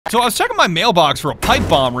So I was checking my mailbox for a pipe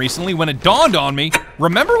bomb recently when it dawned on me,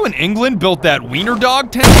 remember when England built that wiener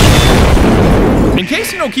dog tank? In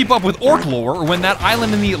case you don't keep up with orc lore, or when that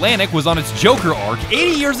island in the Atlantic was on its Joker arc,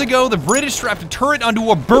 80 years ago, the British strapped a turret onto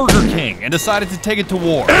a Burger King and decided to take it to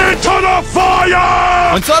war. Into the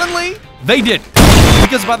fire! When suddenly, they didn't.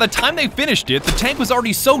 Because by the time they finished it, the tank was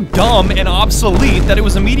already so dumb and obsolete that it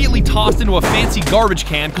was immediately tossed into a fancy garbage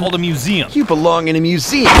can called a museum. You belong in a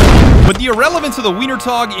museum. But the irrelevance of the wiener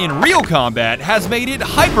tog in real combat has made it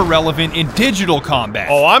hyper-relevant in digital combat.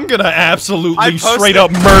 Oh, I'm gonna absolutely straight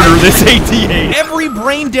up murder this AT-8. Every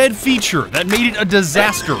brain-dead feature that made it a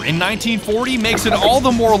disaster in 1940 makes it all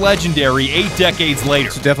the more legendary 8 decades later.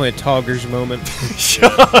 It's definitely a Toggers moment.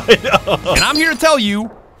 Shut up. And I'm here to tell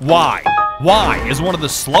you why. Why is one of the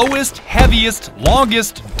slowest, heaviest,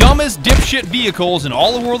 longest, dumbest dipshit vehicles in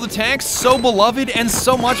all the World of Tanks so beloved and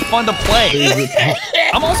so much fun to play?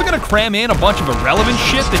 I'm also gonna cram in a bunch of irrelevant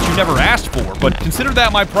shit that you never asked for, but consider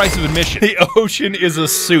that my price of admission. The ocean is a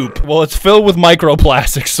soup. Well, it's filled with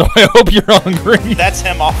microplastics, so I hope you're hungry. That's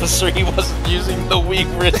him, officer. He wasn't using the weak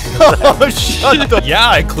wrist. Oh, shut the— Yeah,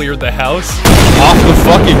 I cleared the house. Off the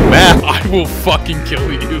fucking map. I will fucking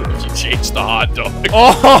kill you if you change the hot dog.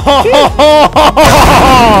 Oh!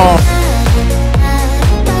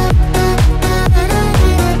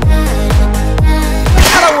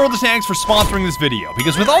 Shout out World of Tanks for sponsoring this video,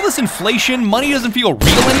 because with all this inflation, money doesn't feel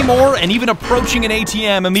real anymore, and even approaching an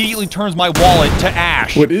ATM immediately turns my wallet to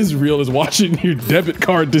ash. What is real is watching your debit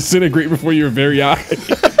card disintegrate before your very eyes.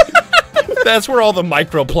 That's where all the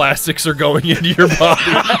microplastics are going into your body.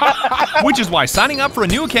 Which is why signing up for a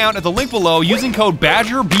new account at the link below using code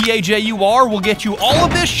BADGER, B-A-J-U-R, will get you all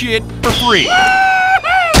of this shit for free.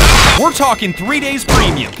 We're talking 3 days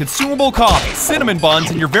premium, consumable coffee, cinnamon buns,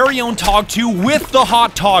 and your very own Tog 2 with the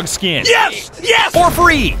hot Tog skin. Yes! Yes! For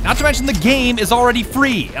free! Not to mention the game is already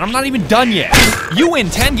free, and I'm not even done yet. You win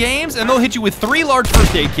 10 games, and they'll hit you with 3 large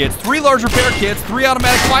first aid kits, 3 large repair kits, 3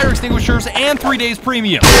 automatic fire extinguishers, and 3 days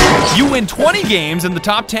premium. You win 20 games in the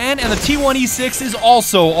top 10, and the T1E6 is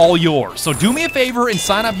also all yours. So do me a favor and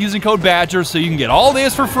sign up using code BADGER so you can get all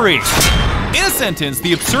this for free. In a sentence,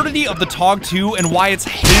 the absurdity of the Tog 2 and why it's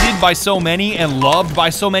hated by so many and loved by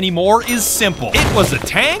so many more is simple. It was a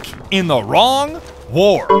tank in the wrong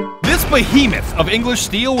war. This behemoth of English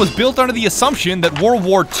steel was built under the assumption that World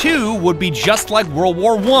War II would be just like World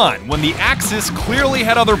War I, when the Axis clearly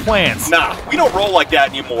had other plans. Nah, we don't roll like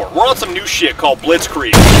that anymore. We're on some new shit called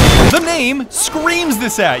Blitzkrieg. The name screams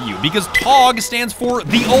this at you, because TOG stands for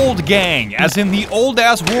the old gang, as in the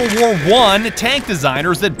old-ass World War I tank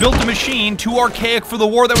designers that built a machine too archaic for the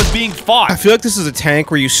war that was being fought. I feel like this is a tank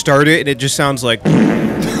where you start it and it just sounds like...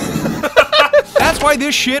 That's why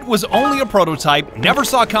this shit was only a prototype, never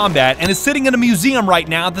saw combat, and is sitting in a museum right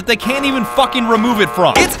now that they can't even fucking remove it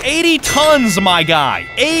from. It's 80 tons, my guy.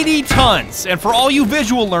 80 tons. And for all you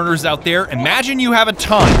visual learners out there, imagine you have a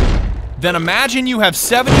ton. Then imagine you have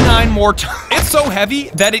 79 more tons. It's so heavy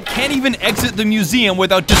that it can't even exit the museum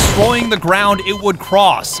without destroying the ground it would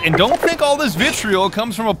cross. And don't think all this vitriol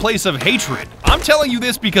comes from a place of hatred. I'm telling you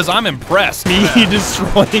this because I'm impressed. Me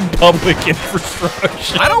destroying public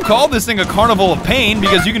infrastructure. I don't call this thing a carnival of pain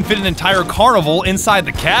because you can fit an entire carnival inside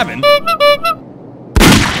the cabin.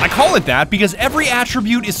 I call it that because every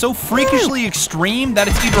attribute is so freakishly extreme that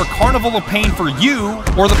it's either a carnival of pain for you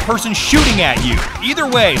or the person shooting at you. Either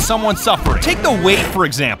way, someone's suffering. Take the weight, for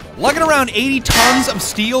example. Lugging around 80 tons of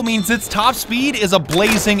steel means its top speed is a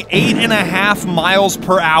blazing 8.5 miles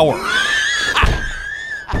per hour.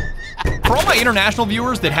 For all my international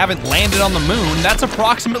viewers that haven't landed on the moon, that's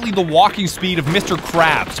approximately the walking speed of Mr.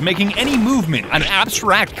 Krabs, making any movement an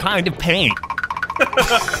abstract kind of pain.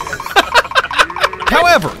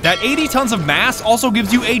 However, that 80 tons of mass also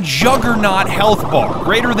gives you a juggernaut health bar,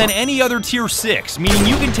 greater than any other tier 6, meaning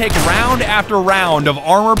you can take round after round of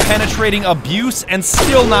armor-penetrating abuse and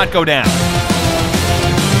still not go down.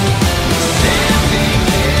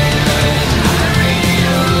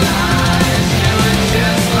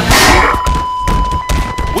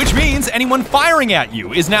 Which means anyone firing at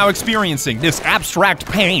you is now experiencing this abstract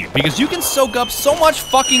pain, because you can soak up so much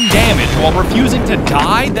fucking damage while refusing to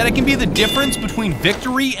die that it can be the difference between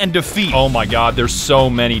victory and defeat. Oh my god, there's so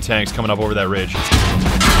many tanks coming up over that ridge.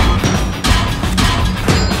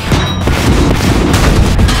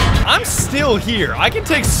 I'm still here. I can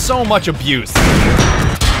take so much abuse.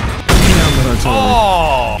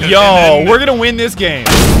 Oh, yo, we're gonna win this game.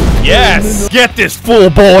 Yes, get this fool,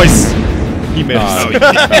 boys. He missed. He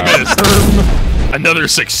missed. Another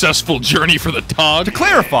successful journey for the Tog. To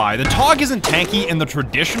clarify, the Tog isn't tanky in the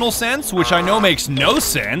traditional sense, which I know makes no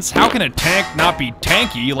sense. How can a tank not be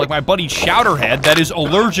tanky like my buddy Chowderhead that is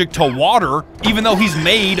allergic to water, even though he's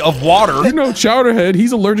made of water? You know, Chowderhead,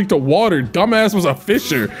 he's allergic to water. Dumbass was a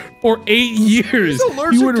fisher for 8 years. He's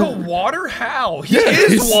allergic to water? How? He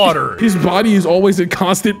his is water. His body is always in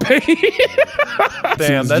constant pain.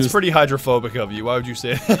 Damn, that's pretty hydrophobic of you. Why would you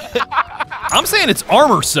say that? I'm saying its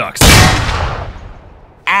armor sucks.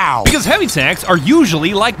 Ow. Because heavy tanks are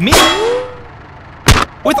usually like me.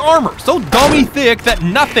 With armor so dummy thick that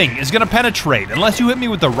nothing is gonna penetrate unless you hit me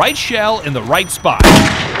with the right shell in the right spot.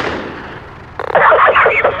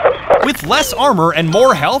 With less armor and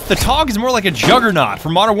more health, the Tog is more like a juggernaut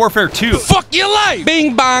from Modern Warfare 2. Fuck your life!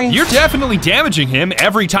 Bing bong. You're definitely damaging him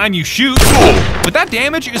every time you shoot, but that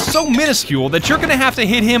damage is so minuscule that you're gonna have to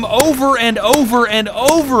hit him over and over and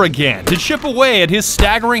over again to chip away at his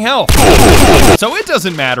staggering health. So it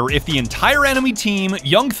doesn't matter if the entire enemy team,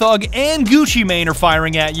 Young Thug, and Gucci Mane are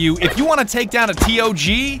firing at you. If you want to take down a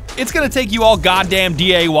TOG, it's gonna take you all goddamn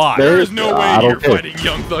DAY. There's no way you're fighting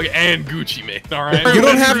Young Thug and Gucci Mane, alright? You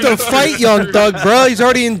don't have to fight Young Thug, bro. He's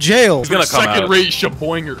already in jail. He's gonna come second-rate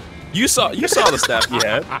shaboinger. You saw the stat he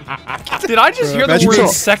had. Did I just hear the word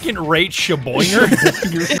second-rate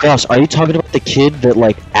shaboinger? Gosh, are you talking about the kid that,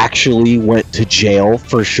 like, actually went to jail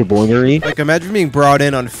for shaboingery? Like, imagine being brought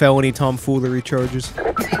in on felony tomfoolery charges.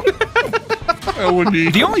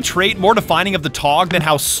 The only trait more defining of the Tog than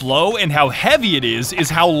how slow and how heavy it is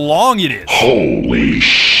how long it is. Holy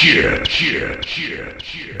shit.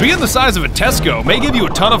 Being the size of a Tesco may give you a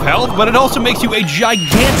ton of health, but it also makes you a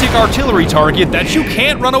gigantic artillery target that you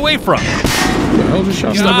can't run away from.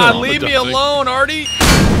 God, leave me alone, Artie.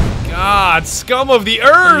 God, scum of the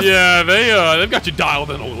earth! Yeah, they've got you dialed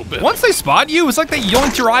in a little bit. Once they spot you, it's like they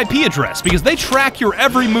yoinked your IP address because they track your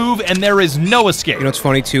every move and there is no escape. You know what's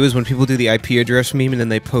funny too is when people do the IP address meme and then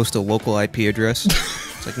they post a local IP address.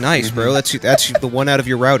 It's like, nice, bro. That's the one out of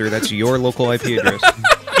your router. That's your local IP address.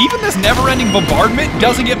 Even this never-ending bombardment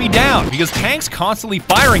doesn't get me down because tanks constantly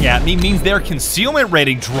firing at me means their concealment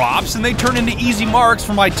rating drops and they turn into easy marks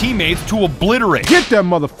for my teammates to obliterate. Get that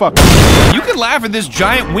motherfucker! You can laugh at this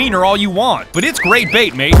giant wiener all you want, but it's great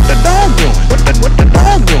bait, mate. What the dog doing? What the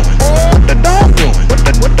dog doing? What the dog doing?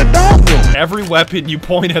 What the dog doing? Every weapon you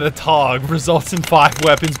point at a Tog results in 5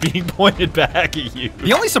 weapons being pointed back at you.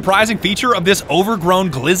 The only surprising feature of this overgrown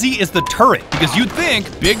glizzy is the turret, because you'd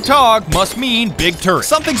think big Tog must mean big turret.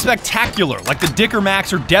 Something spectacular, like the Dicker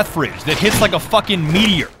Max or Death Fridge that hits like a fucking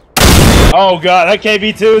meteor. Oh god, that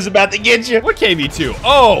KV2 is about to get you. What KV2?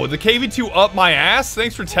 Oh, the KV2 up my ass?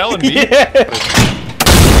 Thanks for telling me.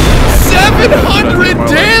 700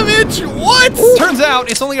 damage? What? Turns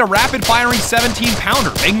out it's only a rapid-firing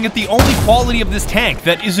 17-pounder, making it the only quality of this tank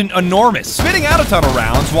that isn't enormous. Spitting out a ton of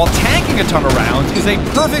rounds while tanking a ton of rounds is a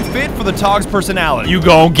perfect fit for the Tog's personality. You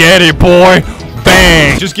gon' get it, boy.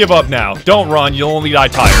 Bang! Just give up now. Don't run. You'll only die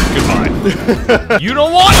tired. Goodbye. You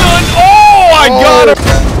don't want none. Oh, I got him.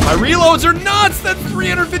 My reloads are nuts. That's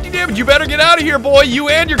 350 damage. You better get out of here, boy. You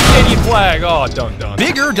and your Canadian flag. Oh, done.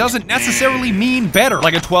 Bigger doesn't necessarily mean better.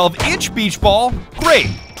 Like a 12-inch beach ball, great.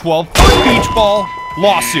 12-foot beach ball,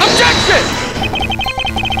 lawsuit. Objection!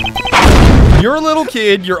 You're a little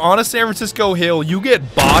kid, you're on a San Francisco hill, you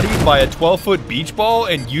get bodied by a 12-foot beach ball,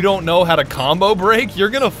 and you don't know how to combo break,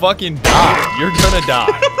 you're gonna fucking die. You're gonna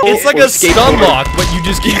die. It's like a stun lock, but you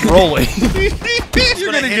just keep rolling.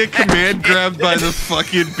 You're gonna get command grabbed by the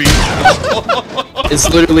fucking beach. It's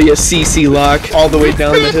literally a CC lock all the way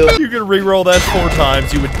down the hill. You can re-roll that 4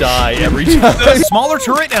 times, you would die every time. Smaller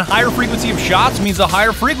turret and higher frequency of shots means a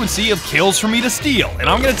higher frequency of kills for me to steal, and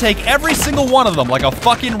I'm gonna take every single one of them like a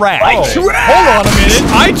fucking rat. Hold on a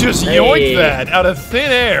minute. I just yoinked that out of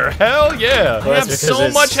thin air. Hell yeah. I have so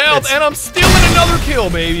much health and I'm stealing another kill,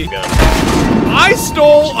 baby. I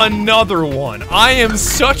stole another one. I am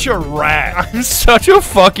such a rat. I'm such a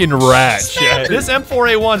fucking rat, Chad. This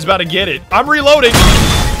M4A1's about to get it. I'm reloading.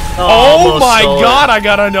 Oh my god, I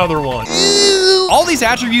got another one. All these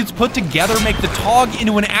attributes put together make the Tog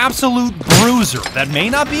into an absolute bruiser that may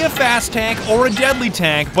not be a fast tank or a deadly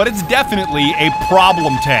tank, but it's definitely a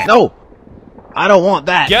problem tank. No, I don't want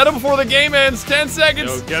that. Get him before the game ends. 10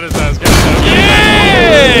 seconds. Yo, get his ass.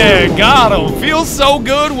 Yeah! Got him. Feels so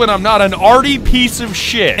good when I'm not an arty piece of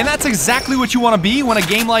shit. And that's exactly what you want to be when a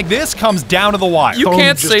game like this comes down to the wire. You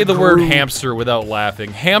can't say the word hamster without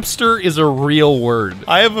laughing. Hamster is a real word.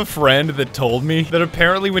 I have a friend that told me that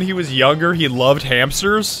apparently when he was younger, he loved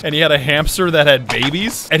hamsters, and he had a hamster that had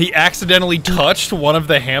babies, and he accidentally touched one of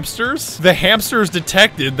the hamsters. The hamsters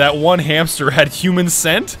detected that one hamster had human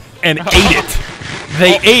scent and ate it.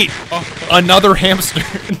 They ate another hamster.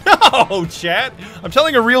 No, chat. I'm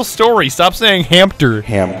telling a real story. Stop saying hamster.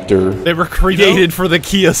 Hamster. They were created for the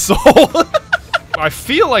Kia Soul. I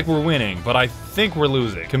feel like we're winning, but I think we're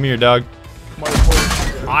losing. Come here, dog.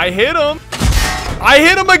 I hit him. I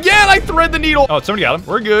hit him again. I thread the needle. Oh, somebody got him.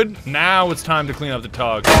 We're good. Now it's time to clean up the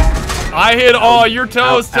tog. I hit all your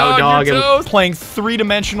toes, Tog, your toes. Playing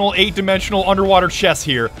 3-dimensional, 8-dimensional underwater chess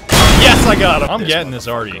here. Yes, I got him. I'm getting this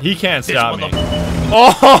already. He can't stop me.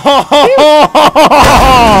 Oh!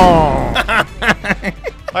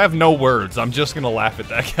 I have no words. I'm just gonna laugh at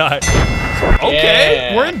that guy.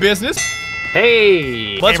 Okay, we're in business.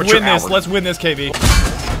 Hey! Let's win this. Let's win this, KB.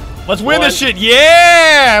 Let's win this shit.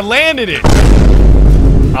 Yeah! Landed it.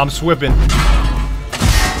 I'm swipping.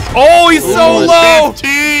 Oh, he's so low!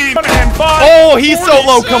 15. Oh, he's so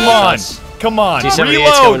low. Come on. Come on.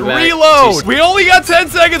 Reload. Reload. We only got 10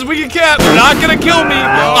 seconds. We can cap. They're not going to kill me.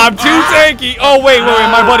 I'm too tanky. Oh, wait.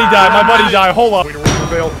 My buddy died. My buddy died. Hold up.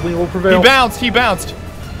 We will prevail. He bounced. He bounced.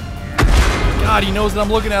 God, he knows that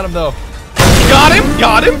I'm looking at him, though. Got him.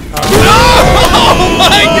 Got him. No! Oh,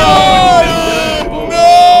 my God.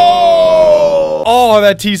 No! Oh,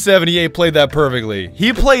 that T-78 played that perfectly.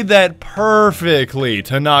 He played that perfectly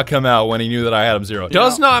to not come out when he knew that I had him 0.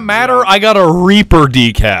 Does not matter. I got a Reaper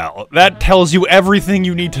decal. That tells you everything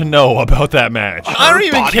you need to know about that match. I don't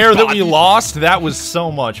even care that we lost. That was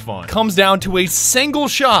so much fun. Comes down to a single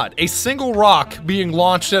shot, a single rock being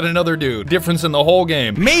launched at another dude. Difference in the whole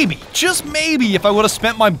game. Maybe, just maybe, if I would have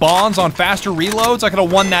spent my bonds on faster reloads, I could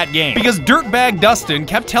have won that game. Because Dirtbag Dustin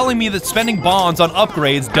kept telling me that spending bonds on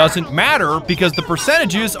upgrades doesn't matter because the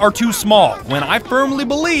percentages are too small, when I firmly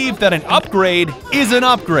believe that an upgrade is an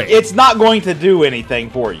upgrade. It's not going to do anything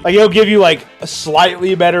for you. Like, it'll give you, like, a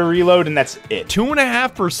slightly better reload, and that's it.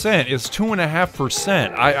 2.5% is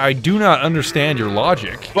 2.5%. I do not understand your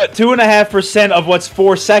logic. But 2.5% of what's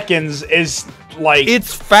 4 seconds is... like,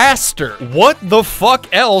 it's faster. What the fuck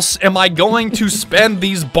else am I going to spend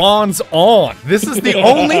these bonds on? This is the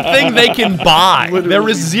only thing they can buy. There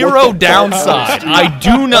is zero downside. I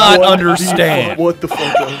do not understand. What the fuck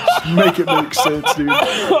else? Make it make sense, dude.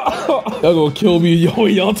 Y'all gonna kill me, yo,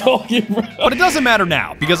 y'all talking, bro. But it doesn't matter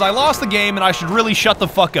now, because I lost the game and I should really shut the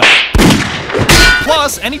fuck up.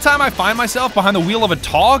 Plus, anytime I find myself behind the wheel of a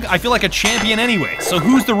Tog, I feel like a champion anyway, so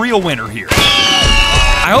who's the real winner here?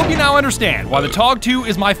 I hope you now understand why the Tog 2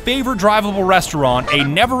 is my favorite drivable restaurant, a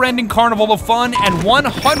never-ending carnival of fun, and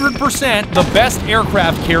 100% the best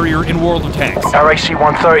aircraft carrier in World of Tanks.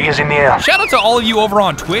 RAC-130 is in the air. Shout out to all of you over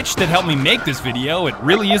on Twitch that helped me make this video. It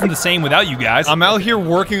really isn't the same without you guys. I'm out here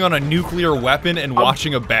working on a nuclear weapon and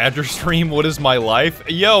watching a Badger stream. What is my life?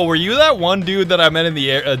 Yo, were you that one dude that I met in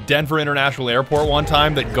the Denver International Airport one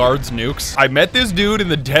time that guards nukes? I met this dude in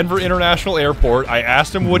the Denver International Airport. I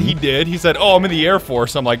asked him what he did. He said, oh, I'm in the Air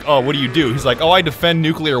Force. I'm like, oh, what do you do? He's like, oh, I defend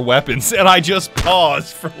nuclear weapons. And I just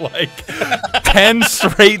paused for like 10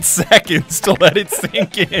 straight seconds to let it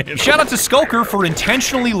sink in. Shout out to Skulker for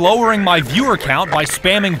intentionally lowering my viewer count by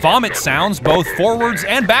spamming vomit sounds both forwards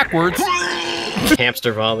and backwards.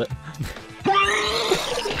 Hamster vomit.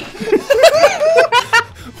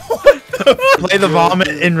 play the vomit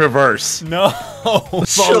in reverse. No.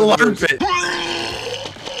 Slurp it.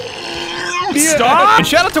 Stop! And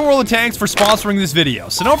shout out to World of Tanks for sponsoring this video.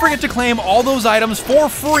 So don't forget to claim all those items for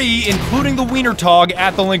free, including the Wiener Tog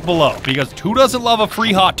at the link below. Because who doesn't love a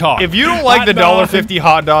free hot tog? If you don't like the $1.50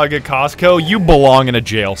 hot dog at Costco, you belong in a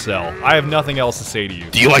jail cell. I have nothing else to say to you.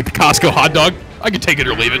 Do you like the Costco hot dog? I can take it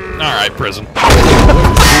or leave it. All right, prison.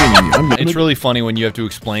 It's really funny when you have to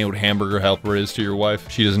explain what hamburger helper is to your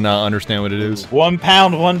wife. She does not understand what it is. 1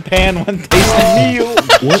 pound, 1 pan, 1 tasty meal.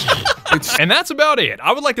 What? And that's about it.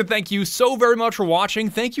 I would like to thank you so very much for watching.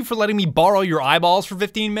 Thank you for letting me borrow your eyeballs for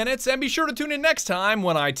 15 minutes. And be sure to tune in next time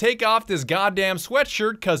when I take off this goddamn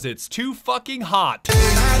sweatshirt because it's too fucking hot.